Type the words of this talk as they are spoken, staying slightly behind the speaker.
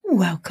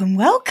Welcome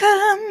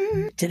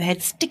to the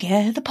Heads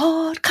Together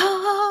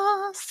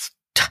podcast.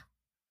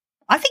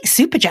 I think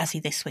super jazzy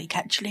this week,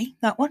 actually,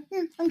 that one.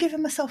 I'm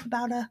giving myself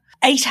about a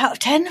 8 out of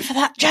 10 for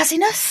that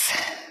jazziness.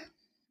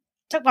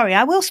 Don't worry,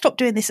 I will stop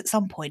doing this at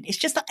some point. It's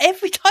just that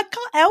every time, I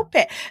can't help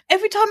it.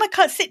 Every time I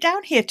can't sit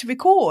down here to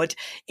record,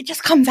 it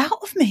just comes out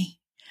of me.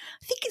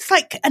 I think it's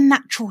like a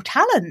natural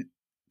talent.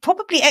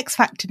 Probably X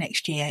Factor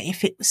next year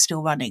if it was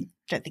still running.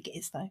 Don't think it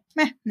is though.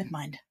 Never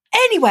mind.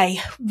 Anyway,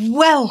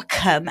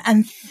 welcome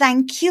and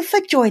thank you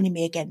for joining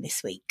me again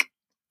this week.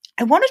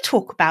 I want to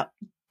talk about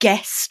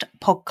guest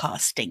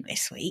podcasting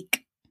this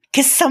week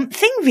because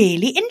something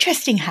really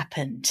interesting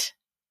happened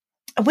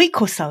a week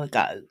or so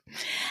ago,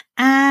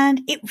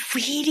 and it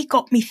really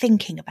got me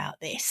thinking about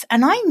this.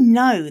 And I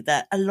know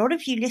that a lot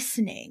of you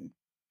listening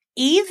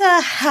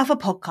either have a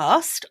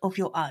podcast of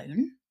your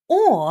own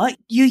or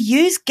you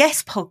use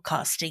guest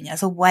podcasting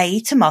as a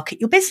way to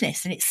market your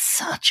business. And it's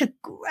such a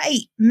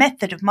great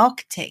method of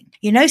marketing.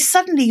 You know,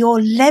 suddenly you're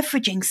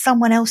leveraging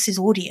someone else's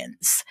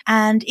audience.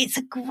 And it's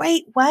a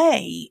great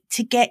way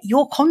to get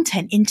your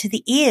content into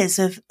the ears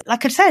of,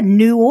 like I said,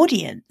 new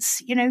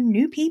audience, you know,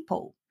 new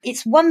people.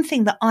 It's one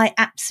thing that I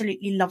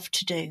absolutely love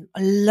to do.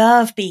 I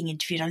love being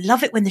interviewed. I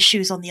love it when the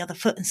shoe's on the other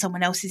foot and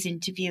someone else is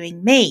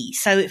interviewing me.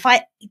 So if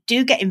I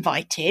do get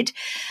invited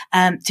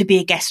to be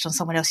a guest on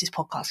someone else's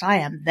podcast, I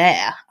am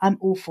there. I'm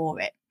all for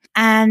it.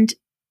 And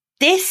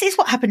this is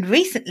what happened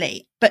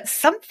recently, but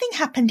something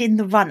happened in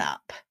the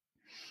run-up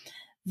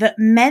that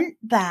meant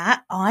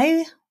that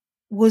I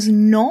was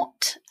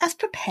not as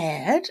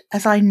prepared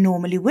as I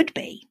normally would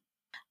be.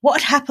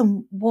 What had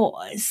happened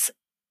was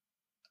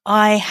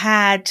I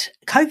had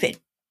COVID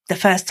the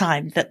first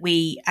time that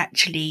we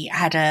actually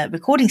had a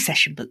recording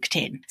session booked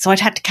in. So I'd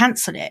had to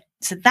cancel it.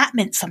 So that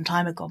meant some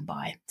time had gone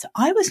by. So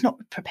I was not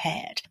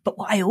prepared. But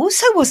what I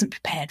also wasn't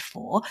prepared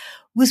for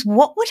was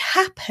what would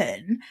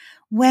happen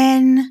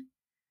when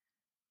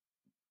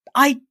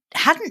I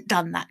hadn't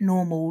done that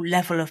normal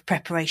level of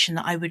preparation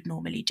that I would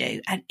normally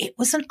do. And it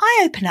was an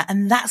eye-opener.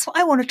 And that's what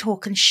I want to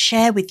talk and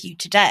share with you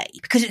today,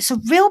 because it's a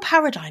real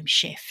paradigm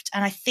shift.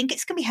 And I think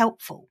it's going to be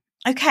helpful.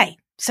 Okay.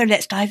 So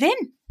let's dive in.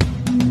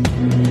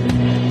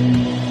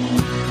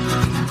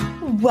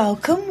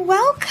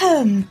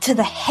 Welcome to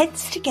the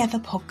Heads Together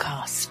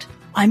podcast.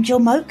 I'm Jill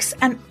Mokes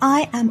and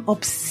I am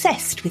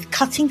obsessed with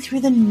cutting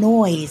through the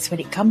noise when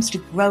it comes to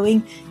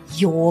growing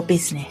your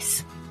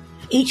business.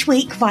 Each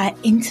week, via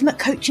intimate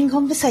coaching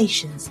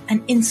conversations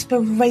and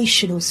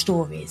inspirational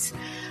stories,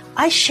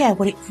 I share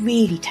what it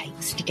really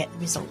takes to get the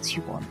results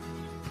you want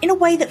in a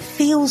way that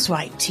feels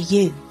right to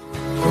you.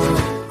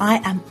 I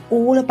am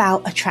all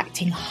about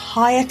attracting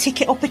higher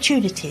ticket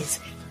opportunities,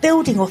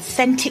 building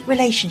authentic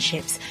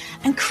relationships,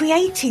 and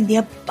creating the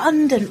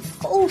abundant,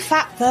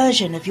 full-fat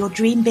version of your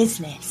dream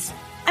business.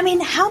 I mean,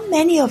 how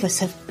many of us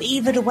have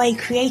beavered away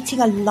creating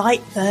a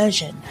light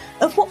version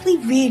of what we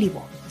really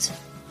want?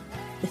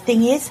 The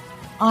thing is,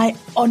 I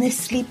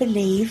honestly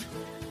believe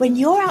when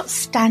you're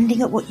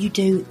outstanding at what you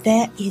do,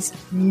 there is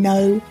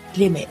no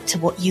limit to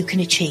what you can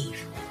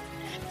achieve.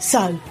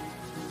 So,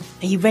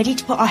 are you ready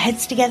to put our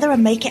heads together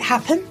and make it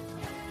happen?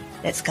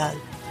 Let's go.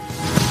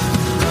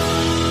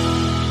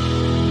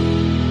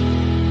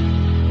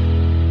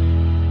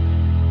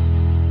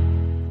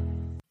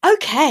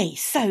 Okay,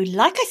 so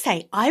like I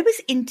say, I was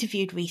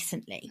interviewed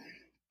recently,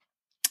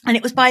 and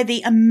it was by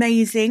the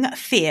amazing,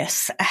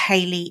 fierce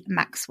Hayley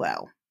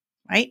Maxwell,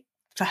 right?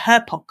 For her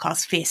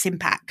podcast, Fierce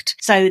Impact.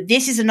 So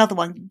this is another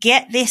one.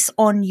 Get this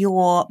on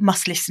your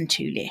must listen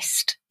to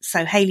list.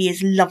 So Hayley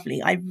is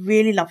lovely. I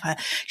really love her.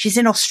 She's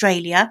in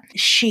Australia.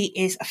 She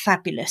is a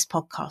fabulous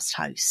podcast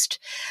host.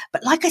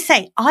 But like I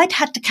say, I'd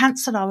had to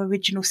cancel our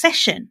original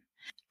session,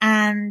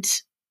 and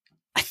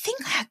I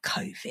think I had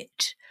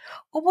COVID.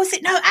 Or was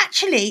it? No,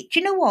 actually, do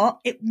you know what?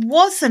 It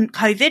wasn't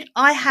COVID.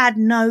 I had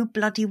no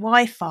bloody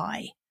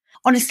Wi-Fi.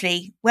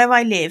 Honestly, where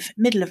I live,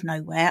 middle of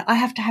nowhere, I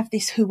have to have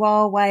this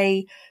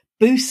Huawei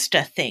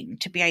booster thing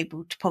to be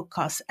able to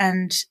podcast,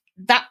 and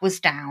that was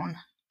down,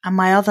 and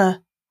my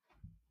other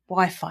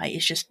Wi-Fi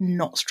is just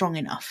not strong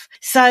enough.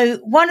 So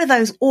one of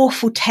those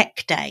awful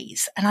tech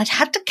days, and I'd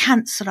had to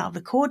cancel our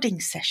recording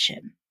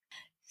session.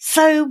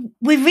 So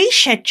we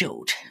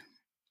rescheduled.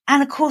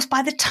 And of course,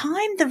 by the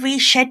time the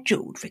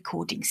rescheduled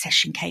recording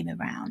session came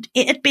around,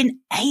 it had been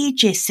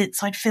ages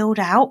since I'd filled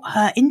out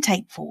her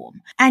intake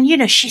form. And, you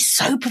know, she's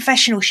so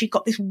professional. She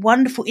got this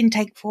wonderful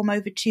intake form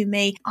over to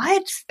me. I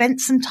had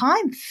spent some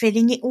time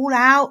filling it all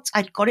out.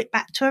 I'd got it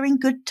back to her in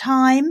good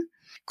time.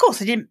 Of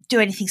course, I didn't do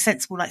anything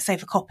sensible like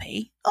save a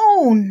copy.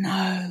 Oh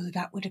no,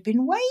 that would have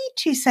been way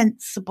too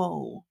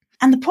sensible.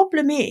 And the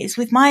problem is,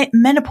 with my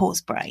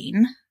menopause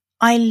brain,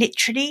 I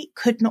literally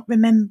could not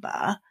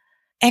remember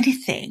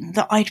anything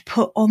that I'd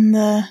put on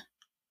the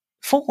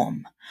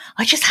form.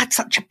 I just had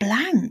such a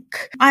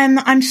blank.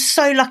 I'm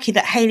so lucky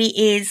that Hayley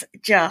is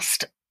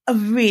just a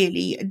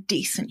really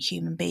decent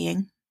human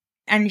being.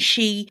 And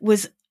she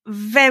was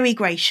very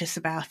gracious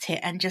about it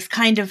and just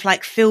kind of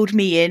like filled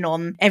me in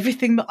on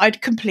everything that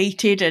I'd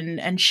completed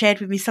and shared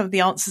with me some of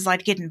the answers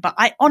I'd given. But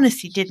I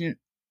honestly didn't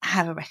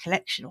have a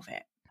recollection of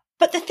it.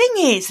 But the thing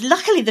is,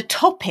 luckily the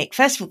topic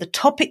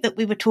that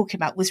we were talking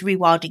about was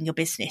rewilding your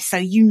business. So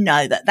you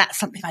know that that's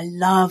something I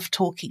love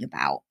talking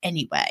about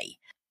anyway.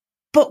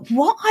 But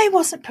what I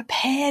wasn't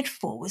prepared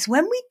for was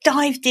when we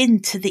dived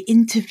into the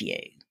interview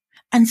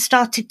and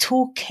started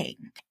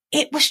talking,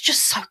 it was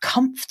just so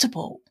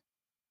comfortable.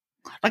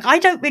 Like, I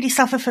don't really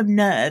suffer from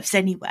nerves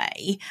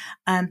anyway,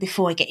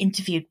 before I get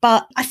interviewed.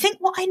 But I think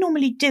what I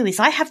normally do is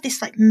I have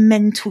this like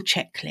mental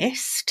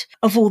checklist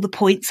of all the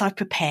points I've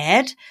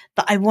prepared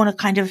that I want to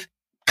kind of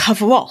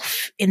cover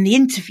off in the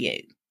interview.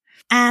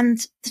 And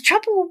the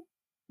trouble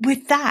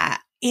with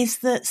that is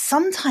that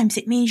sometimes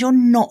it means you're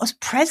not as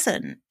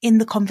present in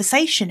the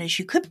conversation as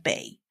you could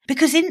be.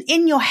 Because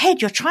in your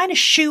head, you're trying to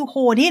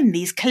shoehorn in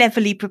these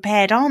cleverly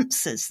prepared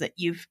answers that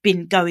you've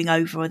been going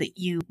over or that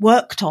you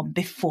worked on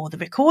before the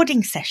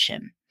recording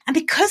session. And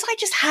because I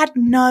just had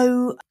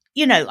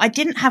I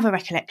didn't have a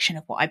recollection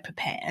of what I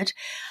prepared,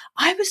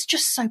 I was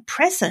just so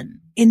present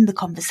in the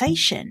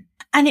conversation.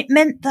 And it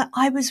meant that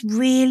I was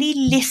really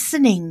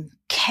listening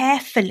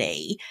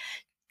carefully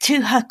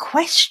to her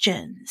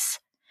questions.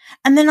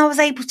 And then I was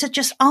able to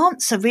just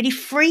answer really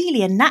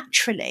freely and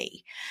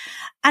naturally.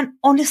 And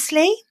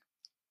honestly,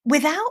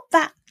 without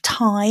that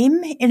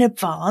time in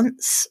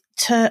advance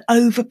to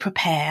over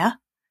prepare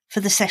for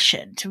the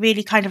session, to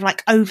really kind of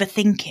like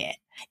overthink it,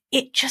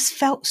 it just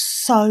felt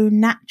so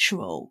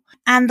natural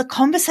and the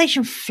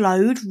conversation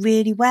flowed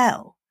really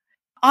well.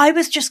 I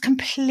was just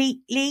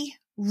completely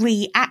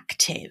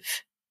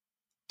reactive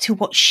to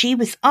what she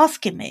was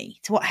asking me,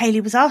 to what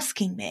Hayley was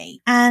asking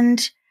me.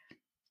 And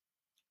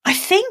I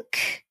think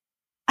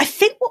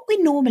what we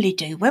normally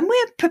do when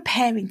we're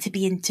preparing to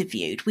be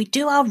interviewed, we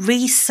do our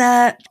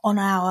research on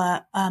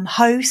our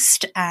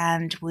host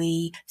and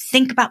we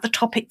think about the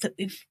topic that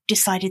we've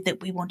decided that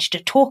we wanted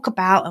to talk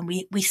about. And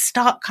we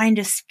start kind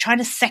of trying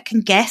to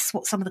second guess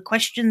what some of the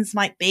questions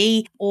might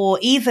be, or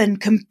even,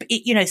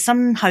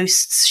 some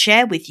hosts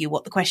share with you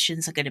what the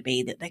questions are going to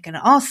be that they're going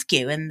to ask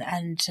you. And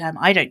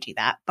I don't do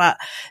that, but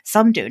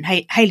some do. And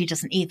Hayley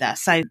doesn't either.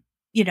 So,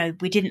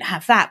 we didn't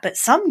have that, but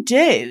some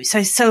do.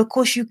 So of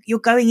course you're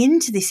going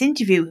into this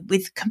interview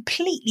with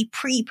completely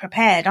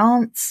pre-prepared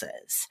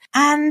answers.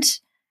 And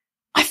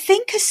I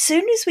think as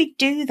soon as we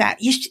do that,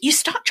 you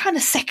start trying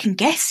to second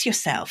guess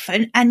yourself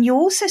and you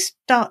also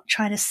start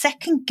trying to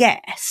second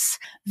guess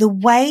the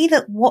way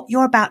that what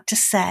you're about to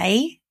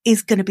say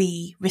is going to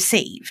be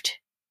received,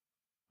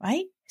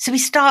 right? So we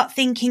start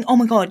thinking, oh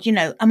my God,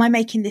 am I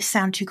making this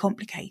sound too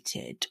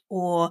complicated?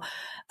 Or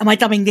am I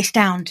dumbing this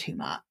down too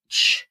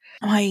much?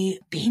 Am I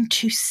being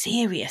too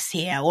serious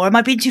here? Or am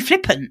I being too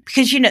flippant?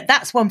 Because,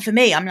 that's one for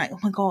me. I'm like, oh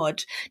my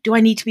God, do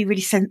I need to be really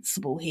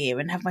sensible here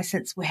and have my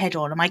sensible head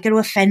on? Am I going to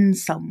offend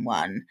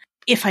someone?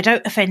 If I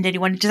don't offend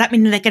anyone, does that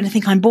mean they're going to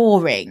think I'm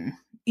boring?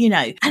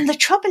 And the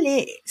trouble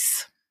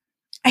is,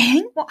 I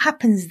think what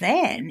happens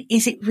then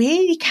is it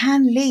really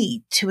can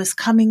lead to us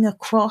coming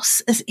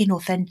across as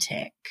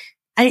inauthentic.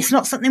 And it's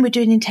not something we're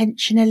doing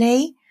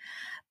intentionally,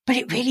 but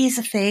it really is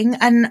a thing.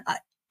 And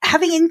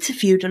having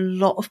interviewed a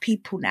lot of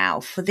people now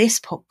for this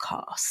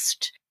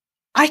podcast,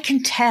 I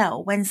can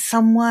tell when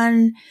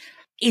someone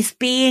is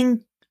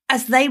being,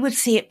 as they would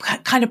see it,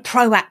 kind of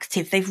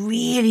proactive. They've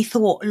really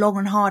thought long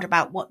and hard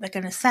about what they're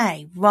going to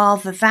say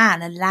rather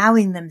than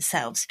allowing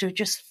themselves to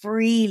just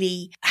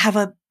freely have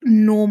a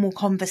normal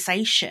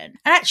conversation.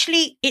 And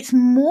actually, it's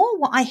more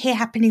what I hear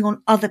happening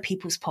on other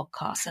people's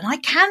podcasts. And I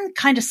can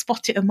kind of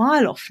spot it a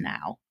mile off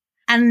now.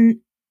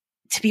 And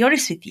to be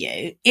honest with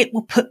you, it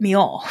will put me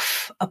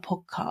off a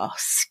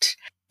podcast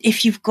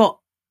if you've got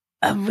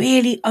a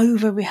really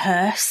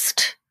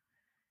over-rehearsed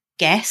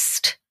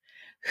guest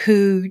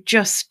who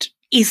just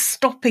is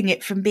stopping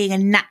it from being a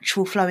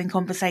natural flowing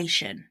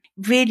conversation.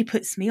 Really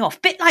puts me off.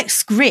 Bit like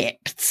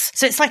scripts.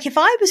 So it's like if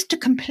I was to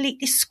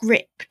completely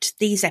script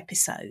these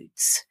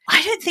episodes,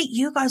 I don't think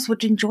you guys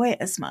would enjoy it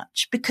as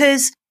much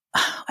because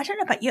I don't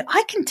know about you.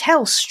 I can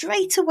tell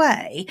straight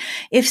away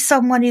if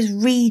someone is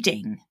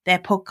reading their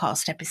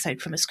podcast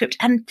episode from a script.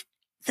 And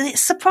the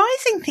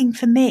surprising thing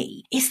for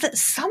me is that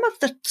some of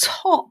the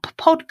top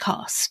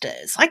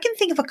podcasters, I can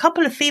think of a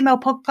couple of female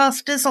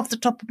podcasters off the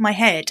top of my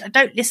head. I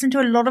don't listen to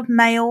a lot of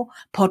male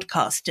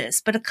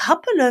podcasters, but a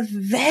couple of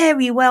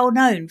very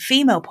well-known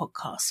female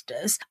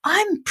podcasters,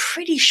 I'm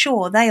pretty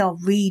sure they are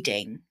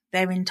reading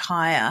their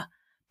entire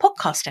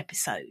podcast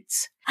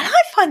episodes. And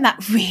I find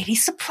that really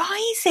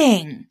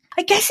surprising.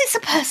 I guess it's a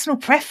personal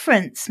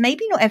preference.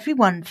 Maybe not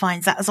everyone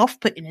finds that as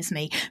off-putting as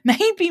me.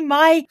 Maybe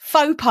my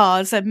faux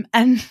pas and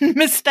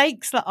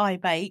mistakes that I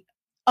make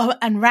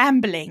and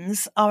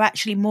ramblings are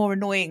actually more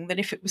annoying than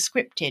if it was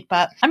scripted.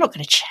 But I'm not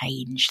going to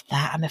change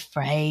that, I'm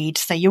afraid.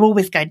 So you're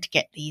always going to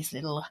get these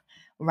little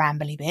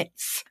rambly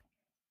bits.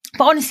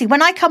 But honestly,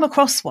 when I come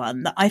across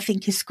one that I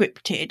think is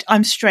scripted,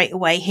 I'm straight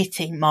away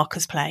hitting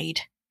markers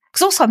played.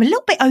 Because also I'm a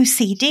little bit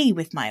OCD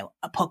with my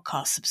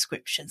podcast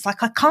subscriptions.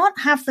 Like I can't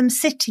have them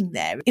sitting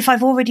there if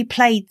I've already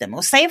played them.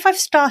 Or say if I've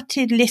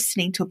started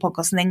listening to a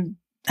podcast and then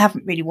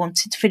haven't really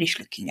wanted to finish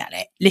looking at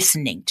it,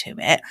 listening to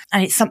it,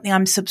 and it's something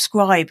I'm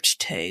subscribed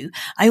to.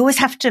 I always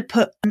have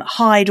to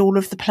hide all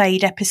of the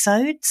played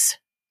episodes.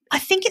 I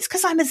think it's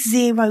because I'm a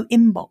zero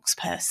inbox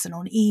person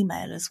on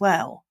email as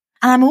well.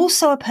 And I'm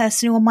also a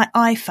person who on my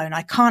iPhone,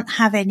 I can't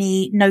have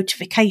any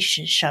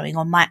notifications showing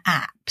on my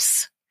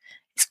apps.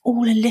 It's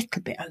all a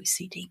little bit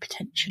OCD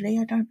potentially.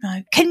 I don't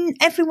know. Can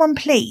everyone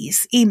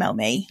please email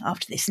me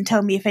after this and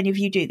tell me if any of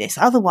you do this?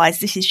 Otherwise,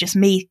 this is just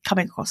me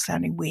coming across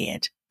sounding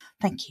weird.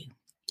 Thank you.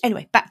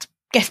 Anyway, back to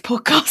guest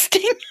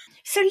podcasting.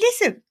 So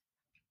listen,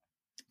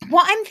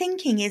 what I'm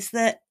thinking is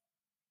that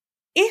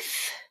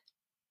if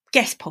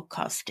guest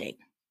podcasting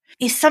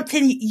is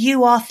something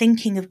you are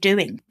thinking of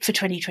doing for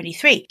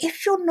 2023,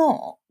 if you're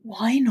not,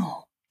 why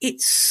not?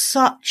 It's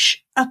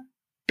such a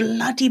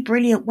bloody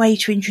brilliant way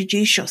to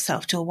introduce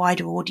yourself to a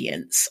wider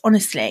audience,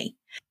 honestly.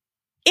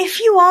 If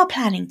you are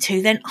planning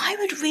to, then I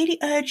would really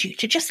urge you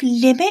to just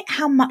limit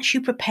how much you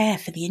prepare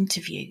for the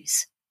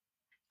interviews.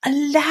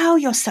 Allow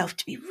yourself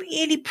to be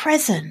really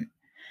present,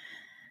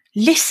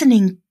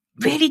 listening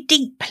really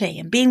deeply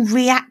and being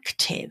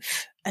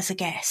reactive as a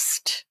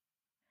guest.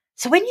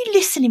 So when you're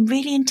listening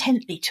really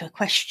intently to a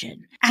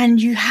question and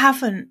you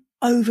haven't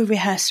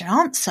over-rehearsed an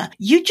answer,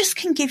 you just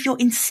can give your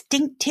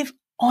instinctive,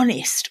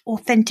 honest,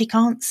 authentic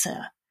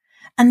answer.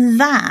 And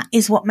that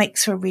is what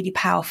makes for a really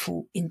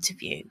powerful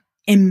interview,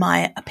 in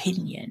my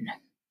opinion.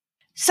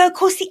 So, of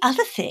course, the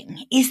other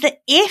thing is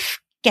that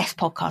if guest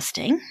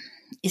podcasting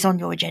is on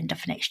your agenda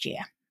for next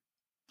year,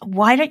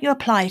 why don't you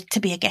apply to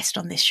be a guest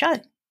on this show?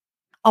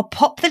 I'll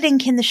pop the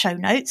link in the show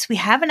notes. We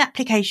have an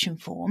application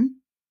form,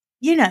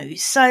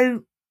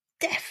 so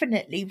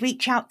definitely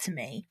reach out to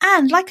me.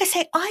 And like I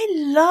say, I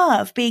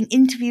love being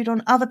interviewed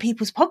on other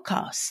people's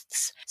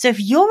podcasts. So if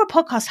you're a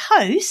podcast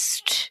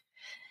host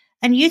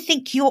and you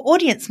think your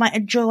audience might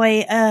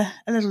enjoy a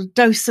little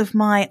dose of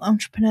my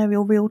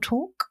entrepreneurial real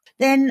talk,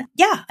 then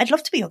yeah, I'd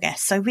love to be your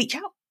guest. So reach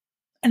out.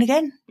 And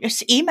again,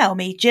 just email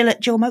me,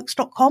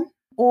 jill@jillmokes.com,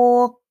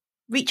 or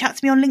reach out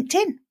to me on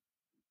LinkedIn.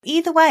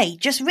 Either way,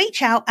 just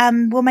reach out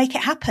and we'll make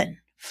it happen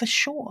for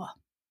sure.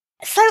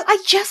 So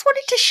I just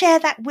wanted to share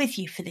that with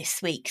you for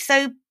this week.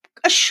 So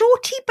a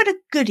shorty but a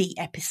goodie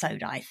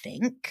episode, I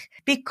think,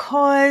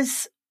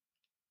 because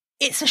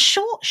it's a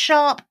short,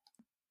 sharp,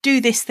 do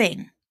this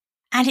thing,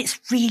 and it's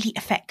really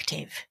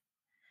effective.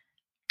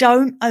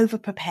 Don't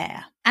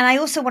over-prepare. And I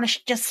also want to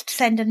just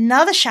send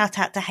another shout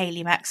out to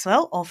Hayley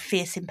Maxwell of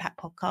Fierce Impact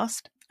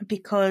Podcast,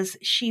 because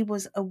she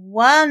was a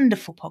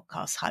wonderful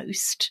podcast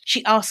host.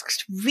 She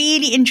asks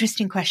really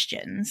interesting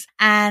questions,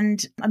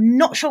 and I'm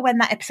not sure when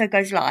that episode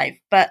goes live,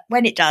 but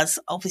when it does,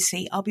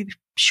 obviously, I'll be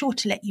sure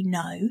to let you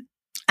know.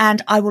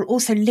 And I will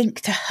also link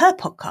to her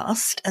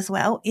podcast as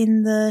well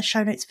in the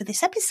show notes for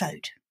this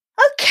episode.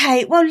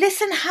 Okay, well,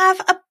 listen, have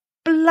a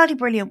bloody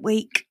brilliant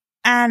week,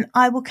 and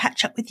I will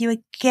catch up with you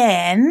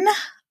again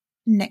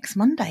next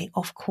Monday,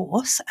 of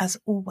course, as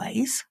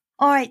always.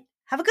 All right,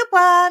 have a good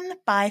one.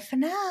 Bye for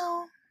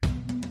now.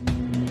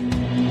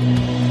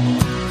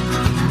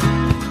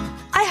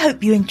 I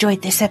hope you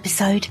enjoyed this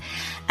episode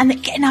and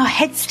that getting our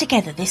heads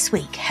together this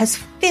week has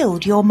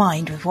filled your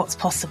mind with what's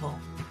possible.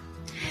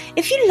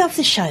 If you love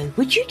the show,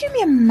 would you do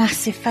me a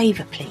massive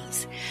favour,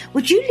 please?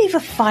 Would you leave a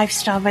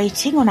 5-star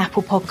rating on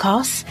Apple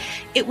Podcasts?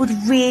 It would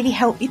really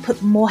help me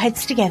put more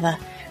heads together,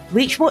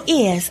 reach more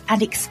ears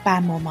and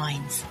expand more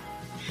minds.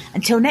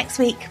 Until next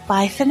week,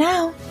 bye for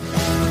now.